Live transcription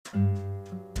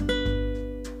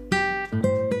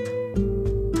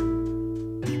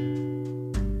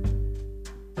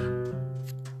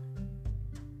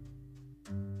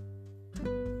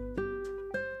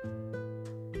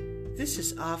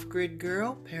is Off-Grid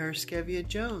Girl Paraskevia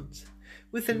Jones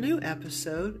with a new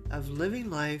episode of Living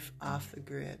Life Off the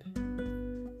Grid.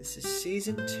 This is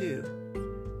Season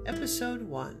 2, Episode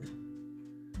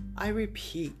 1. I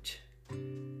repeat,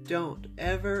 don't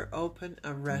ever open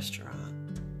a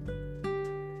restaurant.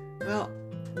 Well,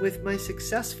 with my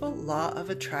successful Law of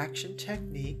Attraction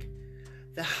technique,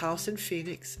 the house in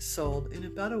Phoenix sold in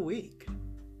about a week.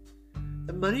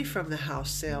 The money from the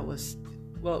house sale was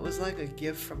like a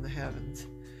gift from the heavens.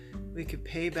 We could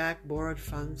pay back borrowed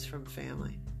funds from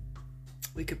family.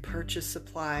 We could purchase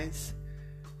supplies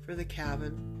for the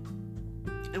cabin,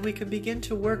 and we could begin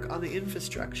to work on the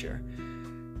infrastructure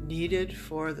needed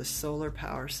for the solar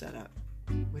power setup,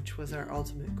 which was our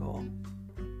ultimate goal.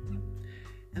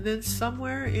 And then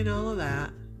somewhere in all of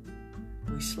that,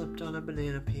 we slipped on a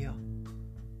banana peel.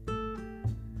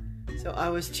 So I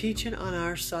was teaching on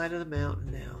our side of the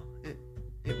mountain now.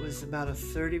 It was about a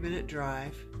 30-minute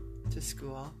drive to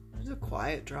school. It was a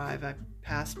quiet drive. I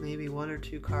passed maybe one or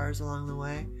two cars along the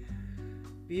way.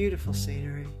 Beautiful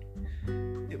scenery.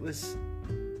 It was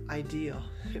ideal.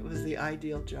 It was the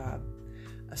ideal job.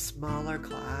 A smaller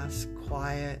class,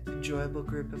 quiet, enjoyable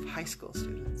group of high school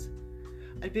students.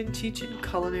 I'd been teaching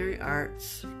culinary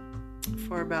arts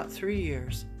for about 3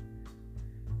 years.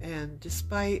 And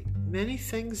despite many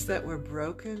things that were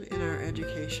broken in our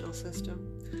educational system,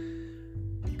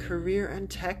 career and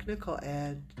technical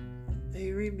ed,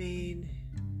 they remain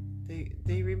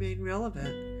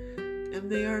relevant,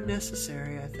 and they are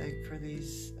necessary, I think, for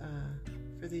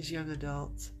these young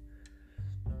adults.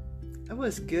 I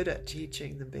was good at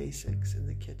teaching the basics in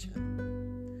the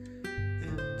kitchen,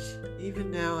 and even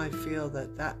now I feel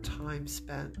that time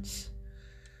spent,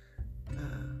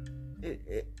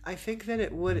 I think that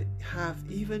it would have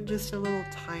even just a little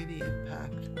tiny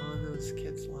impact on those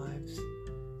kids' lives,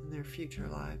 their future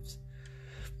lives.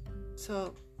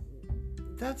 So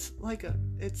that's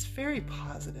it's very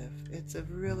positive. It's a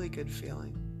really good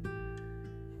feeling.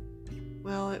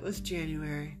 Well, it was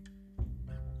January.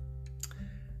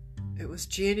 It was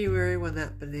January when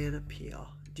that banana peel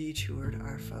detoured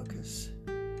our focus.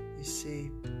 You see,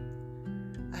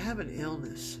 I have an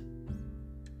illness.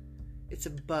 It's a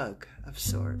bug of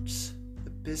sorts, the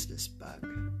business bug.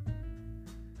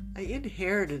 I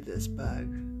inherited this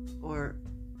bug, or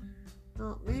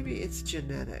well, maybe it's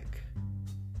genetic.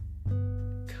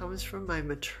 It comes from my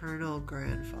maternal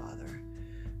grandfather,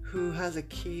 who has a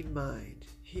keen mind.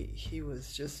 He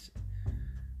was just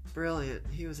brilliant.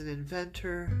 He was an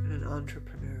inventor and an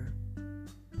entrepreneur.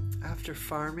 After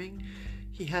farming,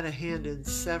 he had a hand in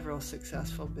several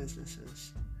successful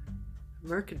businesses. A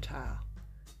mercantile,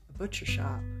 a butcher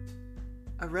shop,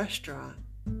 a restaurant,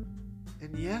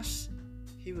 and yes,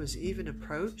 he was even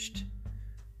approached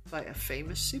by a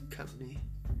famous soup company.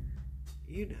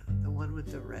 You know, the one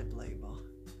with the red label.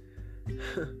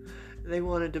 They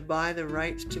wanted to buy the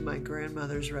rights to my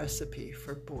grandmother's recipe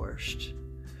for borscht,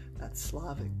 that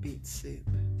Slavic beet soup.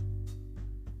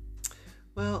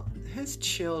 Well, his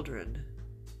children,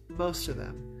 most of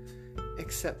them,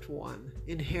 except one,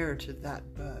 inherited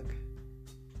that bug.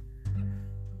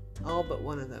 All but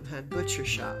one of them had butcher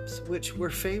shops, which were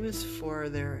famous for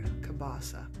their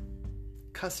kielbasa.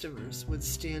 Customers would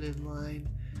stand in line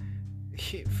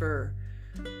for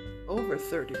over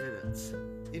 30 minutes,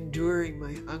 enduring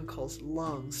my uncle's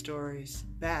long stories,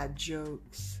 bad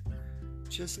jokes,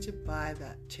 just to buy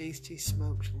that tasty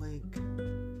smoked link.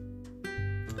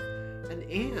 An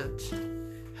aunt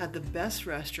had the best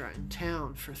restaurant in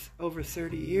town for over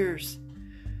 30 years,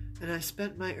 and I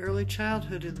spent my early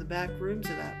childhood in the back rooms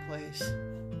of that place,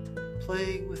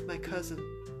 playing with my cousin.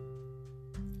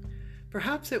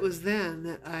 Perhaps it was then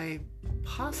that I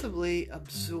possibly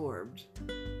absorbed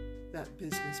that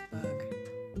business bug.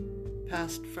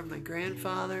 Passed from my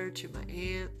grandfather to my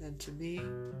aunt, then to me.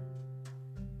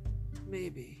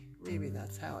 Maybe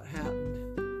that's how it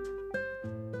happened.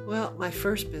 Well, my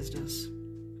first business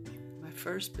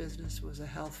was a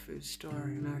health food store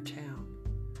in our town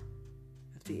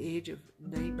at the age of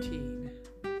 19.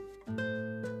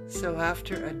 So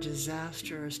after a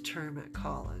disastrous term at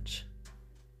college,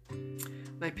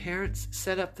 my parents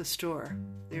set up the store.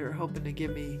 They were hoping to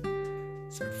give me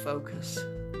some focus,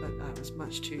 but I was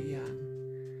much too young.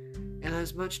 And I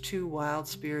was much too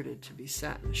wild-spirited to be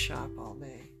sat in a shop all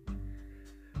day.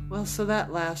 Well, so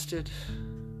that lasted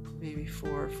maybe 4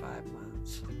 or 5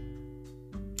 months.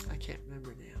 I can't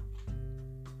remember now.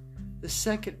 The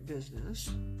second business,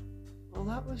 well,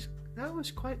 that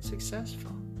was quite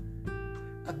successful.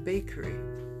 A bakery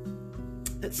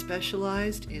that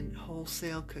specialized in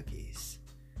wholesale cookies.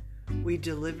 We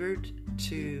delivered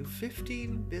to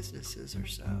 15 businesses or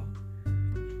so,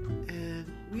 and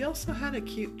we also had a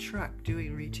cute truck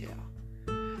doing retail.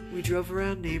 We drove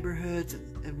around neighborhoods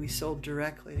and we sold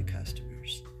directly to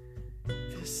customers.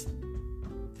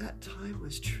 That time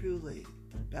was truly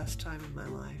the best time in my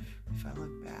life, if I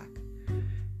look back.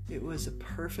 It was a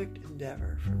perfect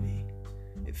endeavor for me.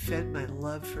 It fed my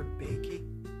love for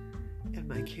baking and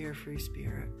my carefree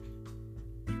spirit.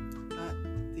 But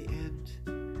the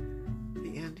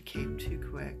end came too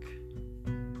quick.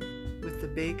 With the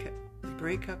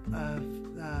breakup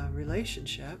of the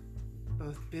relationship,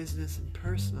 both business and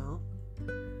personal,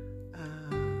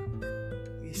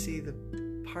 you see, the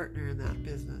partner in that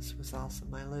business was also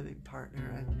my living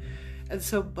partner, and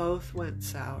so both went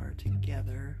sour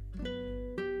together.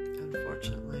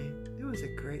 Unfortunately, it was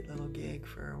a great little gig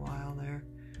for a while there.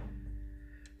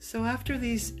 So after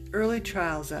these early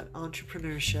trials at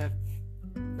entrepreneurship,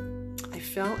 I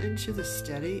fell into the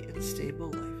steady and stable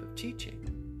life of teaching.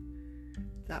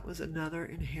 That was another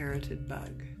inherited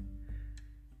bug.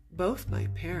 Both my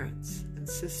parents and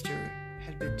sister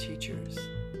had been teachers.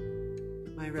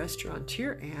 My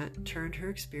restaurateur aunt turned her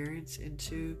experience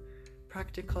into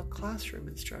practical classroom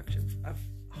instruction of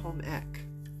home ec.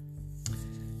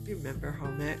 You remember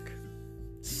home ec?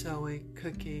 Sewing,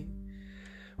 cooking.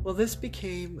 Well, this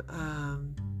became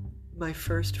my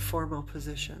first formal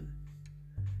position.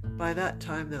 By that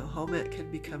time, though, home ec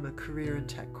had become a career and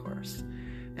tech course,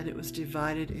 and it was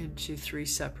divided into 3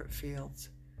 separate fields: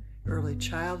 early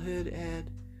childhood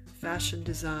ed, fashion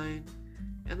design,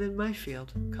 and then my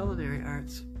field, culinary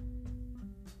arts.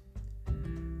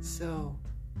 So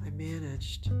I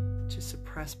managed to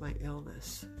suppress my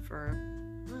illness for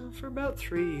about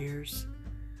 3 years.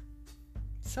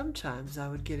 Sometimes I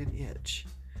would get an itch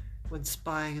when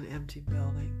spying an empty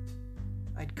building.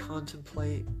 I'd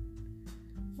contemplate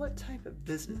what type of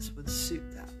business would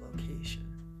suit that location.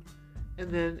 And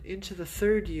then into the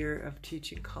 3rd year of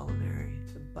teaching culinary,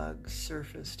 the bug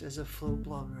surfaced as a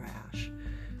full-blown rash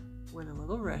when a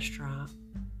little restaurant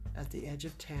at the edge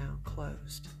of town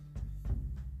closed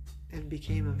and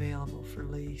became available for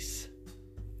lease.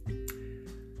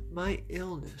 My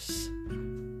illness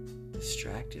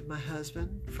distracted my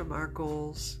husband from our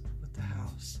goals with the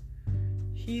house.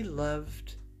 He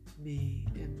loved me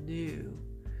and knew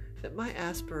that my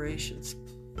aspirations,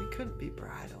 they couldn't be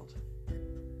bridled.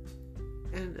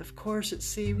 And of course, it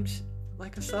seemed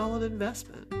like a solid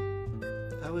investment.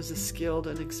 I was a skilled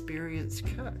and experienced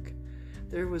cook.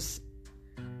 There was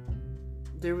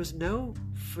no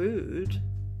food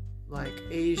like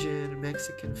Asian or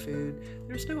Mexican food.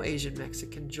 There's no Asian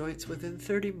Mexican joints within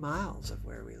 30 miles of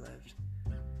where we lived.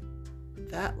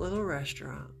 That little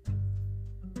restaurant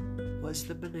was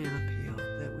the banana peel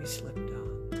that we slipped on.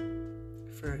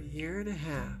 For 1.5 years,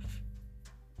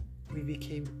 we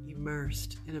became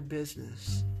immersed in a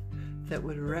business that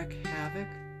would wreak havoc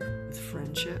with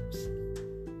friendships,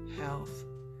 health,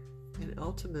 and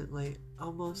ultimately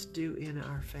almost do in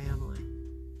our family.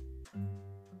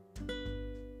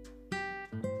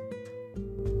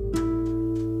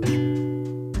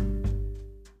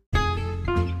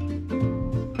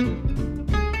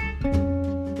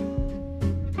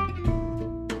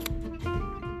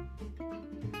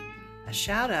 A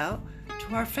shout out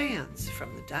to our fans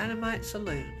from the Dynamite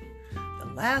Saloon,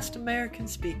 the last American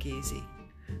speakeasy,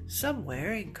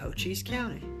 somewhere in Cochise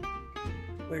County,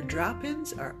 where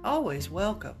drop-ins are always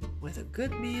welcome with a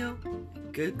good meal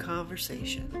and good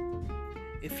conversation.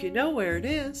 If you know where it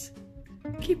is,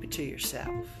 keep it to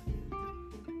yourself.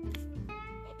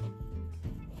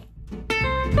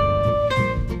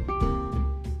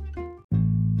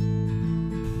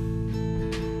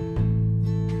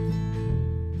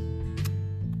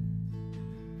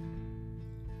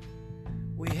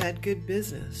 We had good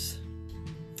business.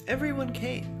 Everyone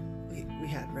came. We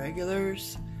had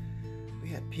regulars. We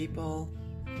had people.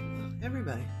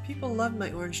 Everybody. People loved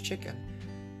my orange chicken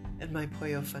and my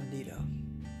pollo fundido.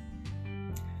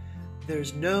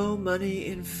 There's no money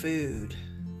in food.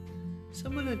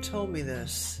 Someone had told me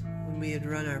this when we had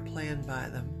run our plan by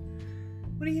them.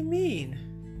 What do you mean?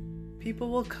 People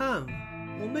will come.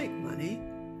 We'll make money.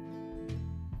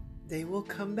 They will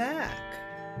come back.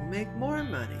 We'll make more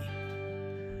money.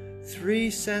 3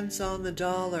 cents on the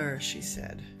dollar, she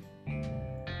said.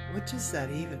 What does that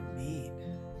even mean?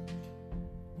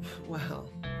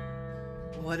 Well,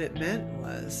 what it meant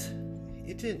was,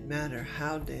 it didn't matter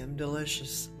how damn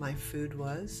delicious my food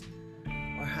was,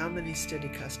 or how many steady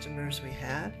customers we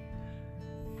had,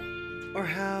 or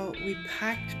how we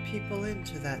packed people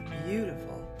into that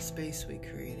beautiful space we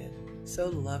created so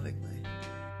lovingly.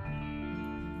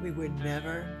 We were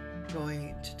never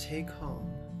going to take home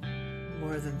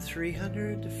more than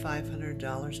 $300 to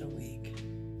 $500 a week.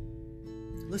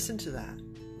 Listen to that.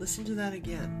 Listen to that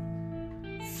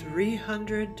again.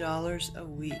 $300 a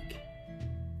week.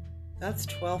 That's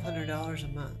 $1,200 a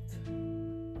month.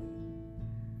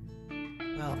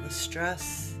 Well, the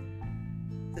stress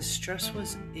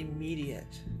was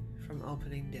immediate from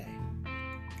opening day.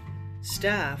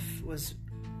 Staff was,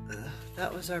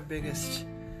 that was our biggest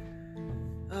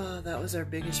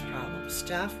problem.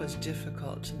 Staff was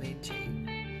difficult to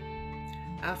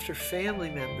maintain. After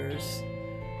family members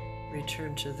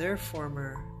returned to their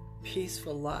former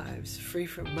peaceful lives, free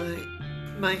from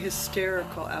my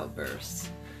hysterical outbursts,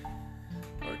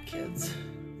 poor kids,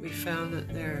 we found that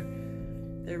there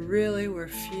really were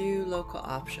few local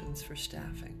options for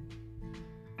staffing.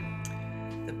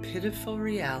 The pitiful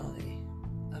reality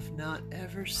of not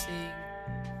ever seeing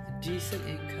a decent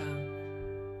income,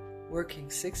 working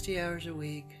 60 hours a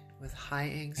week with high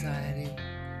anxiety,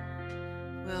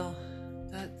 well,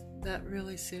 that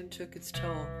really soon took its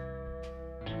toll.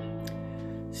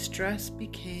 Stress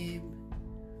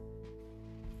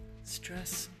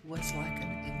was like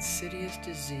an insidious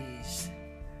disease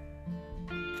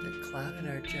that clouded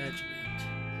our judgment.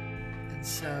 And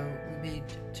so we made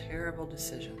terrible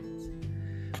decisions.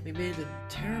 We made the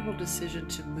terrible decision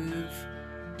to move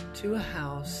to a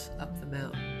house up the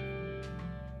mountain,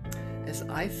 as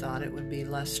I thought it would be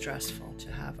less stressful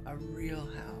to have a real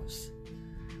house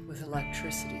with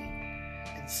electricity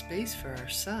and space for our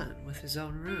son with his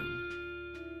own room.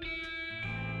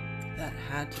 That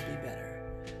had to be better.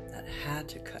 That had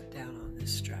to cut down on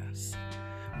this stress.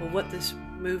 Well, what this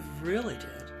move really did,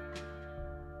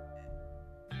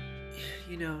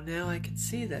 now I can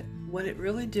see that what it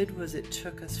really did was it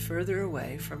took us further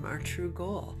away from our true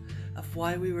goal of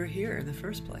why we were here in the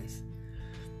first place.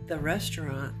 The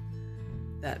restaurant,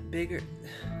 that bigger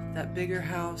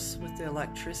house with the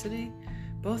electricity,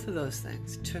 both of those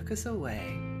things took us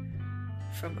away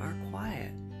from our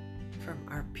quiet, from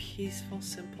our peaceful,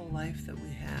 simple life that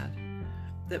we had,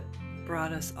 that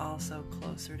brought us all so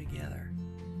closer together.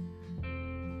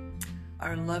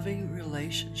 Our loving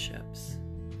relationships,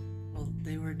 well,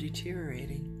 they were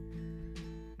deteriorating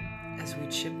as we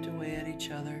chipped away at each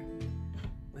other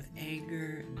with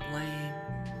anger and blame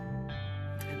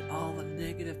and all the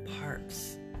negative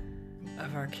parts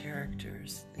of our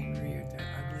characters. They reared their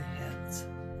ugly heads.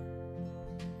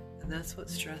 And that's what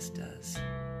stress does.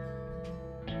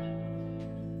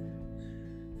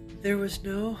 There was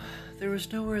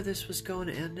nowhere this was going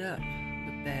to end up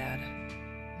but bad.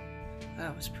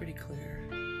 That was pretty clear.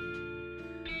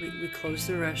 We closed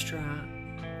the restaurant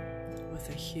with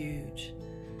a huge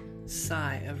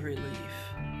sigh of relief.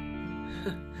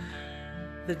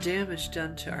 The damage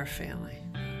done to our family,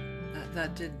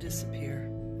 that didn't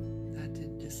disappear. That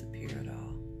didn't disappear at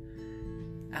all.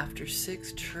 After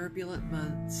 6 turbulent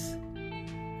months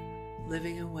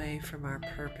living away from our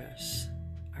purpose,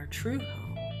 our true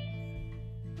home,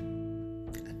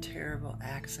 a terrible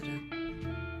accident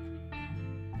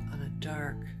on a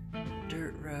dark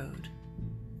dirt road.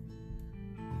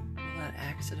 Well, that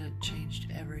accident changed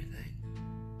everything.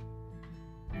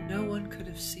 No one could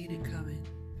have seen it coming.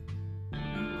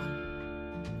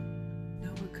 No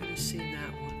one could have seen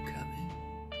that one coming.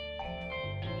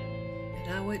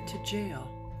 And I went to jail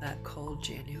that cold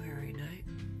January night.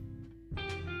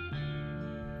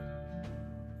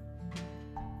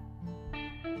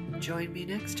 Join me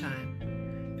next time,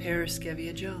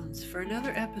 Paraskevi Jones, for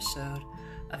another episode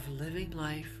of Living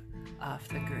Life Off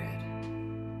the Grid.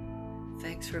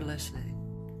 Thanks for listening.